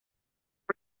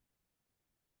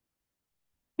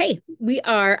Hey, we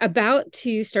are about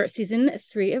to start season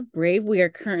 3 of Brave. We are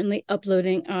currently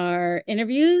uploading our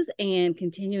interviews and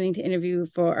continuing to interview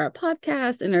for our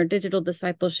podcast and our digital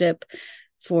discipleship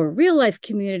for real life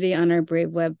community on our Brave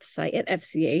website at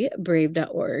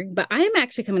fcabrave.org. But I am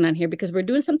actually coming on here because we're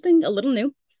doing something a little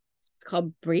new. It's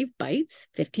called Brave Bites,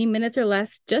 15 minutes or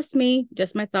less, just me,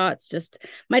 just my thoughts, just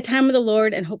my time with the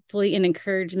Lord, and hopefully an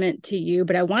encouragement to you.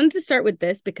 But I wanted to start with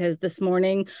this because this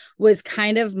morning was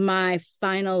kind of my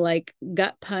final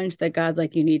gut punch that God's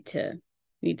like, you need to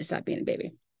stop being a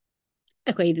baby.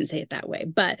 Okay, he didn't say it that way,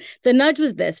 but the nudge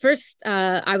was this. First,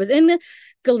 I was in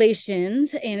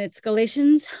Galatians, and it's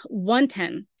Galatians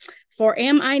 1:10. For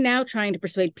am I now trying to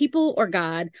persuade people or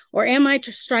God, or am I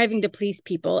striving to please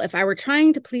people? If I were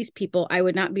trying to please people, I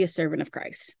would not be a servant of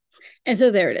Christ. And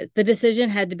so there it is. The decision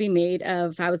had to be made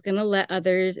of if I was going to let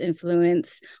others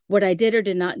influence what I did or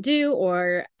did not do,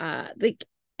 or I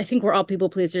think we're all people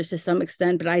pleasers to some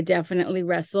extent, but I definitely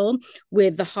wrestle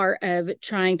with the heart of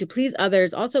trying to please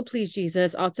others, also please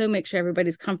Jesus, also make sure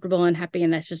everybody's comfortable and happy.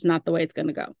 And that's just not the way it's going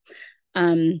to go.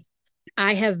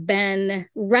 I have been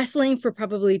wrestling for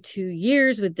probably 2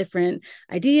 years with different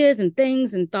ideas and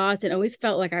things and thoughts, and always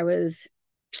felt like I was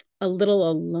a little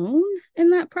alone in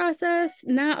that process.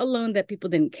 Not alone that people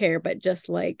didn't care, but just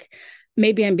like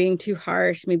maybe I'm being too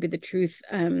harsh. Maybe the truth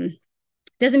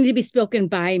doesn't need to be spoken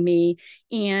by me.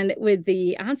 And with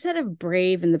the onset of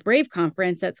Brave and the Brave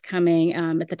conference that's coming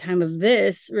at the time of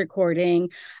this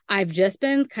recording, I've just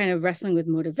been kind of wrestling with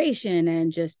motivation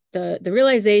and just the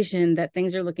realization that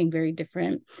things are looking very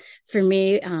different for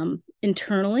me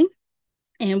internally.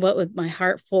 And what with my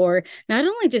heart for not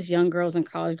only just young girls and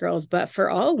college girls, but for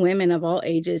all women of all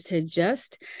ages to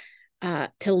just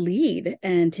to lead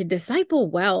and to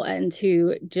disciple well and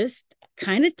to just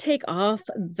kind of take off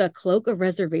the cloak of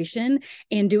reservation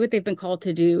and do what they've been called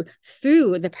to do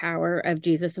through the power of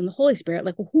Jesus and the Holy Spirit,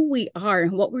 like who we are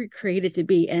and what we're created to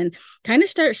be, and kind of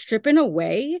start stripping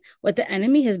away what the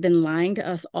enemy has been lying to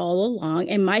us all along,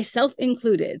 and myself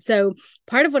included. So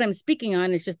part of what I'm speaking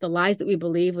on is just the lies that we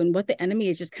believe and what the enemy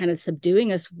is just kind of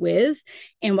subduing us with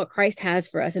and what Christ has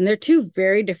for us. And they're two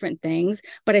very different things,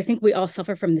 but I think we all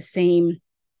suffer from the same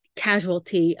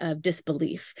casualty of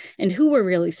disbelief and who we're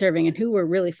really serving and who we're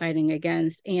really fighting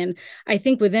against. And I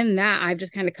think within that, I've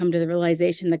just kind of come to the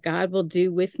realization that God will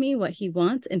do with me what he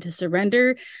wants, and to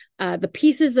surrender the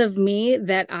pieces of me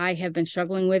that I have been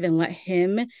struggling with and let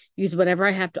him use whatever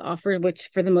I have to offer, which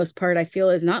for the most part, I feel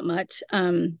is not much.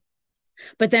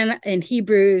 But then in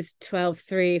Hebrews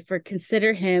 12:3, for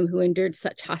consider him who endured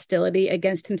such hostility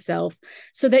against himself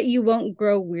so that you won't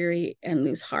grow weary and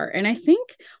lose heart. And I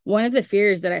think one of the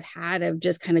fears that I've had of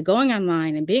just kind of going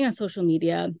online and being on social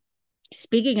media,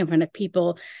 speaking in front of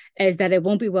people, is that it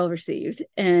won't be well received.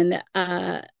 And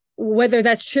whether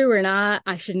that's true or not,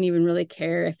 I shouldn't even really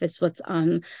care if it's what's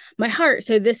on my heart.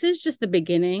 So this is just the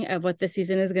beginning of what the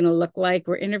season is going to look like.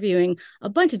 We're interviewing a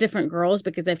bunch of different girls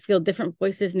because I feel different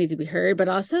voices need to be heard, but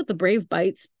also the Brave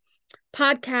Bites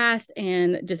podcast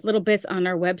and just little bits on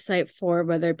our website for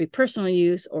whether it be personal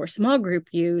use or small group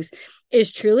use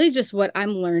is truly just what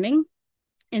I'm learning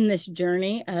in this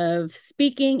journey of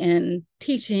speaking and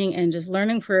teaching and just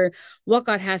learning for what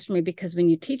God has for me. Because when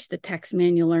you teach the text,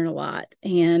 man, you learn a lot.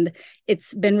 And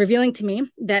it's been revealing to me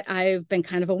that I've been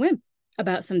kind of a wimp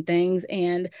about some things,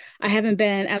 and I haven't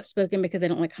been outspoken because I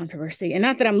don't like controversy. And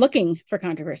not that I'm looking for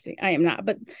controversy, I am not,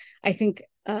 but I think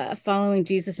following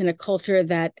Jesus in a culture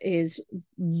that is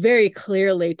very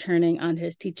clearly turning on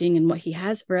his teaching and what he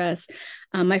has for us,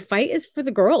 my fight is for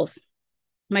the girls.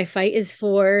 My fight is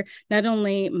for not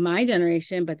only my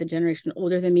generation, but the generation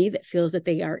older than me that feels that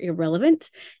they are irrelevant,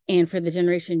 and for the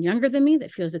generation younger than me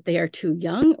that feels that they are too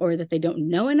young or that they don't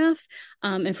know enough.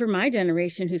 And for my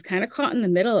generation who's kind of caught in the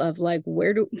middle of like,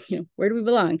 where do we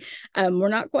belong? We're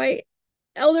not quite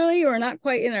elderly or not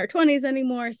quite in our 20s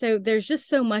anymore. So there's just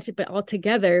so much, but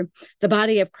altogether, the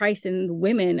body of Christ and the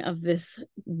women of this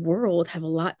world have a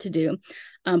lot to do.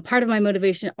 Part of my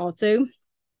motivation also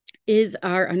is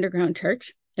our underground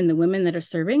church and the women that are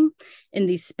serving in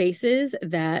these spaces,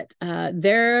 that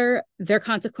their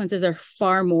consequences are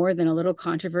far more than a little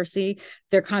controversy.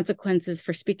 Their consequences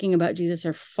for speaking about Jesus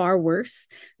are far worse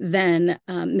than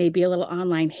maybe a little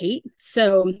online hate.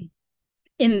 So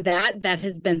in that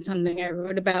has been something I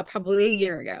wrote about probably a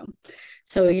year ago.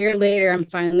 So a year later, I'm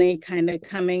finally kind of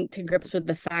coming to grips with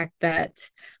the fact that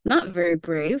I'm not very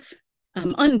brave.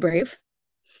 I'm unbrave.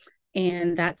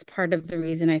 And that's part of the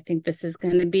reason I think this is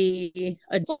going to be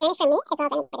a journey for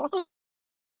me.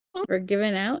 We're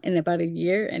giving out in about a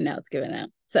year, and now it's given out.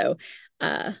 So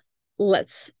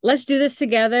let's do this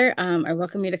together. I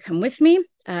welcome you to come with me.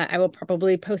 I will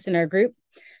probably post in our group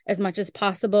as much as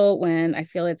possible when I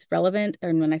feel it's relevant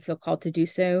and when I feel called to do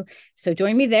so. So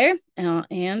join me there and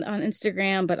on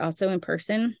Instagram, but also in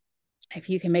person. If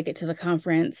you can make it to the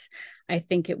conference, I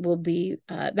think it will be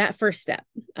that first step.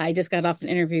 I just got off an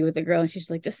interview with a girl and she's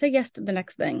like, just say yes to the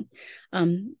next thing.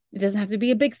 It doesn't have to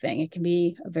be a big thing. It can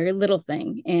be a very little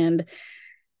thing. And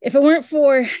if it weren't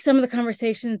for some of the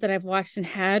conversations that I've watched and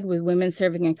had with women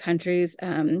serving in countries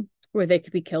where they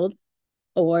could be killed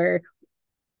or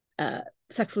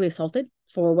sexually assaulted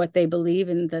for what they believe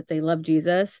and that they love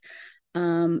Jesus, who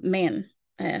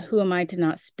am I to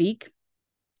not speak?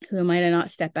 Who am I to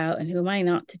not step out? And who am I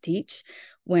not to teach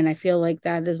when I feel like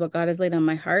that is what God has laid on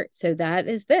my heart? So that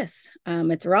is this.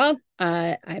 It's raw.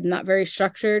 I'm not very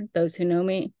structured. Those who know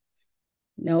me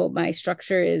know my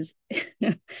structure is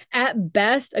at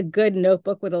best a good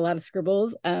notebook with a lot of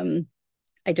scribbles.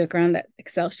 I joke around that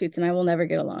Excel sheets and I will never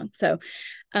get along. So,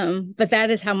 but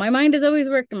that is how my mind has always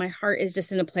worked. And my heart is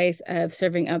just in a place of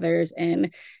serving others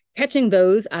and catching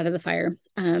those out of the fire,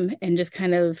 and just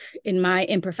kind of in my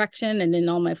imperfection and in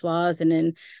all my flaws and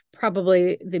in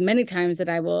probably the many times that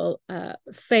I will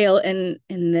fail in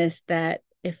this, that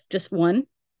if just one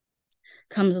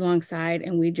comes alongside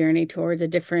and we journey towards a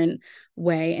different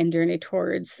way and journey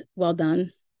towards, well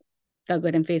done, thou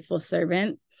good and faithful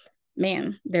servant,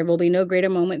 man, there will be no greater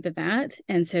moment than that.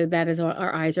 And so that is what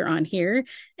our eyes are on here.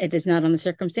 It is not on the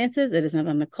circumstances. It is not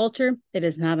on the culture. It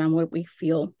is not on what we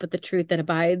feel, but the truth that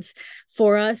abides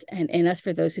for us and in us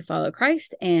for those who follow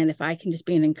Christ. And if I can just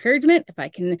be an encouragement, if I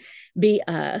can be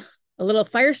a little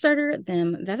fire starter,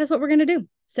 then that is what we're going to do.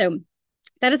 So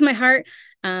that is my heart.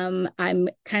 I'm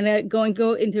kind of going to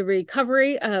go into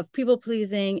recovery of people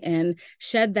pleasing and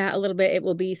shed that a little bit. It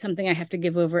will be something I have to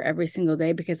give over every single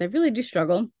day because I really do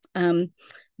struggle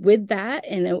with that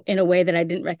in a way that I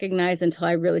didn't recognize until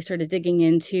I really started digging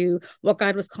into what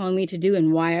God was calling me to do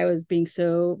and why I was being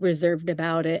so reserved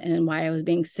about it and why I was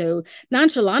being so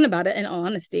nonchalant about it, in all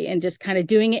honesty, and just kind of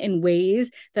doing it in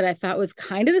ways that I thought was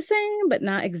kind of the same, but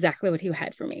not exactly what he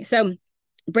had for me. So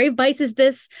Brave Bites is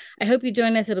this. I hope you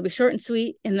join us. It'll be short and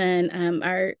sweet. And then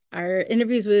our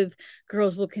interviews with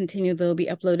girls will continue. They'll be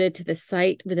uploaded to the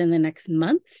site within the next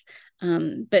month.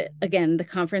 But again, the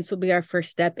conference will be our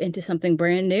first step into something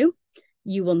brand new.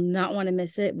 You will not want to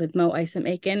miss it with Mo Isom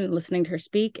Aiken, listening to her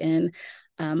speak. And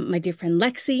my dear friend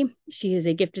Lexi, she is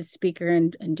a gifted speaker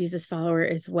and Jesus follower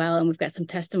as well. And we've got some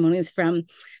testimonies from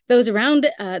those around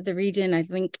the region. I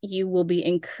think you will be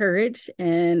encouraged.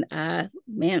 And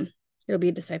man, it'll be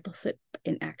a discipleship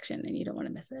in action and you don't want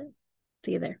to miss it.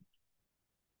 See you there.